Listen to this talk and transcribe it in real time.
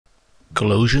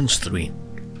Colossians 3.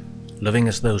 Living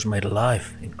as those made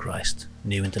alive in Christ.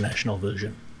 New International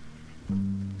Version.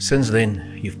 Since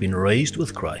then, you've been raised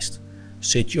with Christ.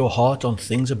 Set your heart on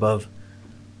things above,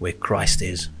 where Christ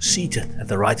is, seated at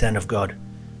the right hand of God.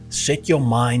 Set your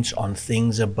minds on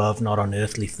things above, not on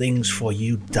earthly things, for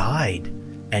you died,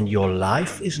 and your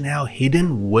life is now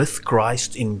hidden with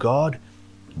Christ in God.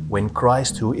 When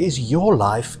Christ, who is your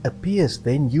life, appears,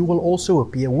 then you will also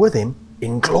appear with him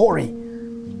in glory.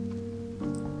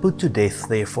 Put to death,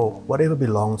 therefore, whatever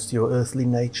belongs to your earthly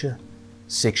nature: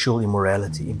 sexual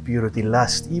immorality, impurity,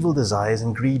 lust, evil desires,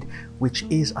 and greed, which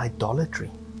is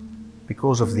idolatry.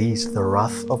 Because of these, the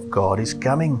wrath of God is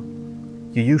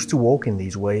coming. You used to walk in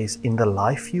these ways in the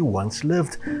life you once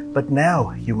lived, but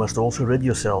now you must also rid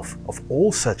yourself of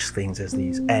all such things as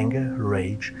these: anger,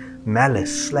 rage,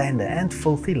 malice, slander, and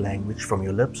filthy language from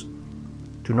your lips.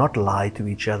 Do not lie to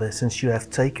each other, since you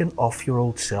have taken off your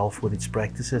old self with its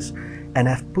practices and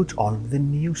have put on the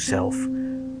new self,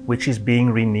 which is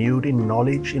being renewed in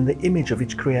knowledge in the image of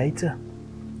its Creator.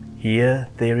 Here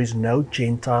there is no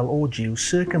Gentile or Jew,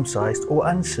 circumcised or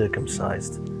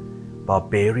uncircumcised,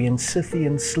 barbarian,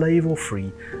 Scythian, slave or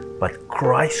free, but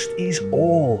Christ is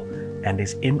all and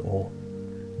is in all.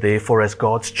 Therefore, as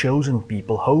God's chosen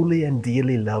people, holy and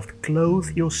dearly loved, clothe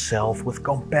yourself with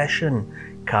compassion,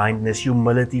 kindness,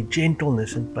 humility,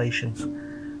 gentleness, and patience.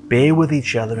 Bear with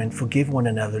each other and forgive one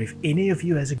another if any of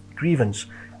you has a grievance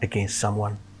against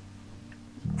someone.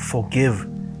 Forgive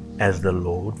as the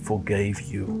Lord forgave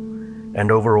you.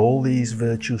 And over all these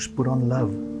virtues put on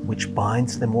love, which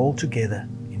binds them all together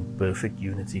in perfect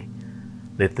unity.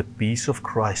 Let the peace of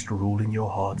Christ rule in your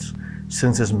hearts,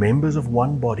 since as members of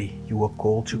one body you are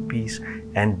called to peace,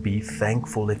 and be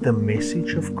thankful. Let the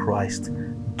message of Christ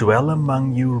dwell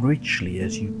among you richly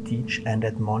as you teach and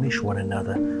admonish one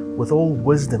another with all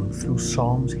wisdom through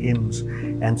psalms, hymns,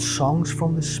 and songs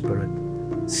from the Spirit,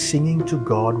 singing to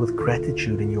God with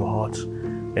gratitude in your hearts.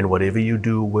 And whatever you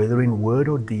do, whether in word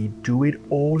or deed, do it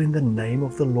all in the name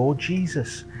of the Lord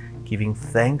Jesus, giving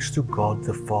thanks to God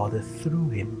the Father through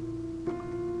him.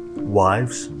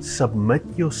 Wives, submit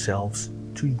yourselves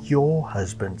to your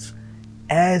husbands,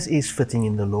 as is fitting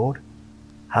in the Lord.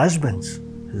 Husbands,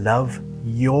 love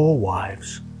your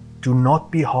wives. Do not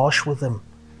be harsh with them.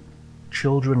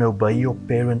 Children, obey your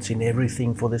parents in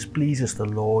everything, for this pleases the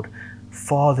Lord.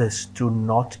 Fathers, do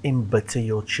not embitter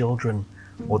your children,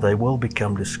 or they will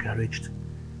become discouraged.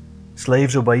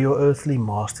 Slaves, obey your earthly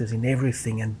masters in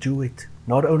everything, and do it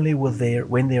not only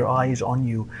when their eye is on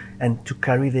you and to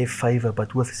curry their favor,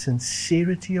 but with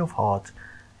sincerity of heart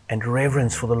and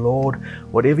reverence for the Lord.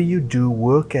 Whatever you do,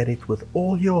 work at it with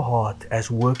all your heart, as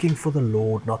working for the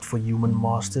Lord, not for human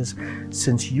masters,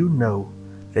 since you know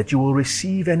that you will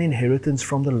receive an inheritance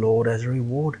from the Lord as a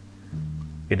reward.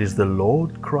 It is the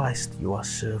Lord Christ you are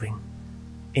serving.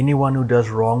 Anyone who does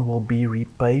wrong will be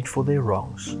repaid for their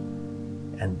wrongs,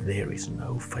 and there is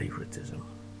no favoritism.